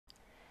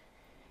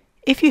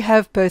If you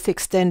have both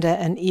Extender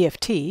and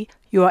EFT,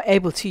 you are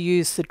able to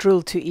use the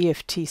Drill to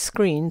EFT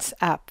Screens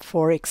app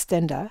for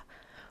Extender,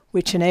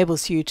 which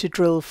enables you to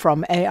drill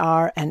from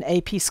AR and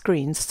AP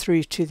screens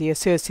through to the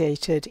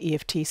associated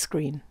EFT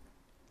screen.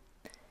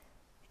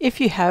 If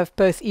you have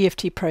both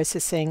EFT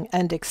Processing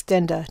and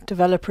Extender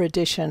Developer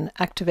Edition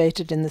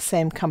activated in the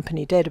same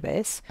company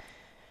database,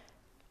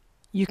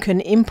 you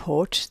can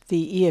import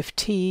the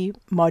EFT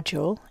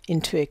module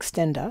into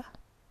Extender.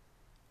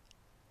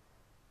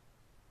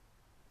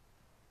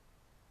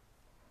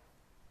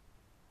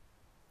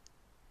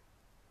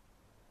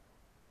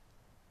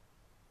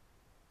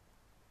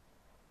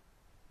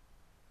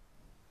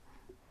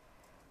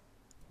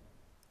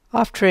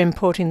 After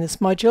importing this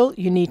module,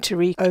 you need to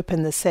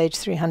reopen the Sage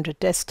 300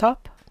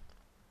 desktop.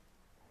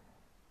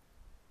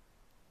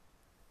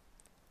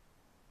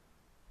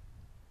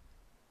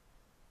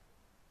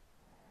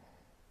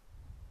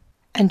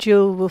 And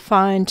you will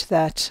find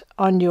that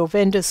on your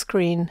vendor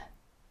screen,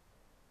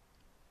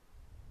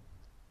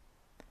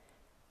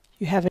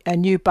 you have a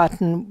new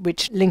button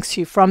which links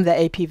you from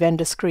the AP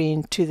vendor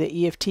screen to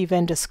the EFT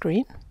vendor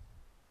screen.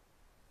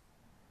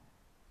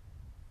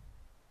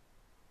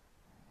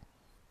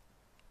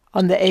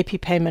 On the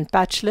AP Payment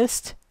Batch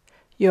List,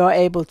 you are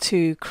able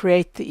to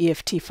create the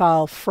EFT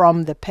file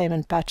from the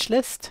Payment Batch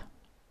List.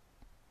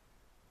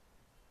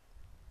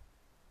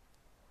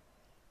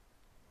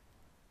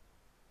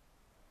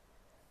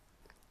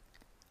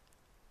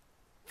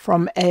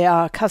 From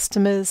AR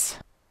customers,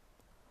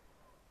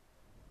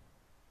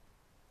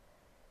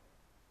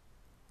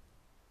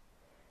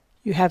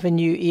 you have a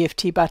new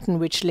EFT button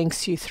which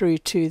links you through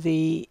to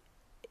the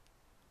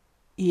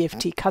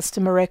EFT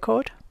customer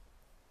record.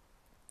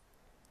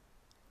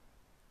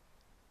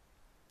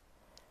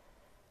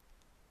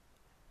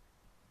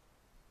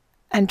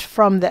 And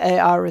from the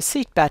AR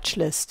receipt batch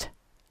list,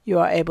 you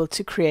are able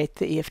to create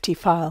the EFT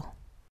file.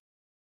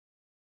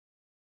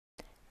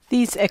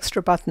 These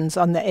extra buttons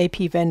on the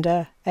AP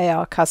Vendor,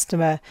 AR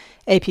Customer,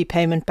 AP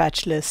Payment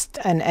Batch List,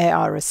 and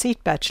AR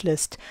Receipt Batch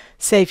List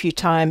save you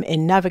time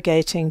in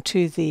navigating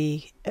to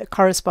the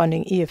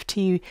corresponding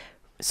EFT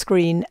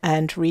screen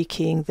and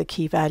rekeying the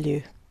key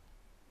value.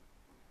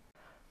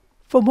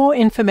 For more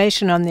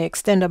information on the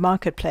Extender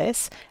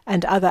Marketplace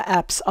and other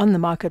apps on the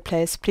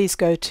Marketplace, please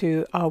go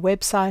to our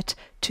website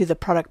to the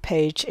product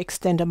page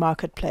Extender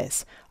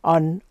Marketplace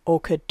on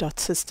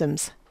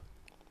orchid.systems.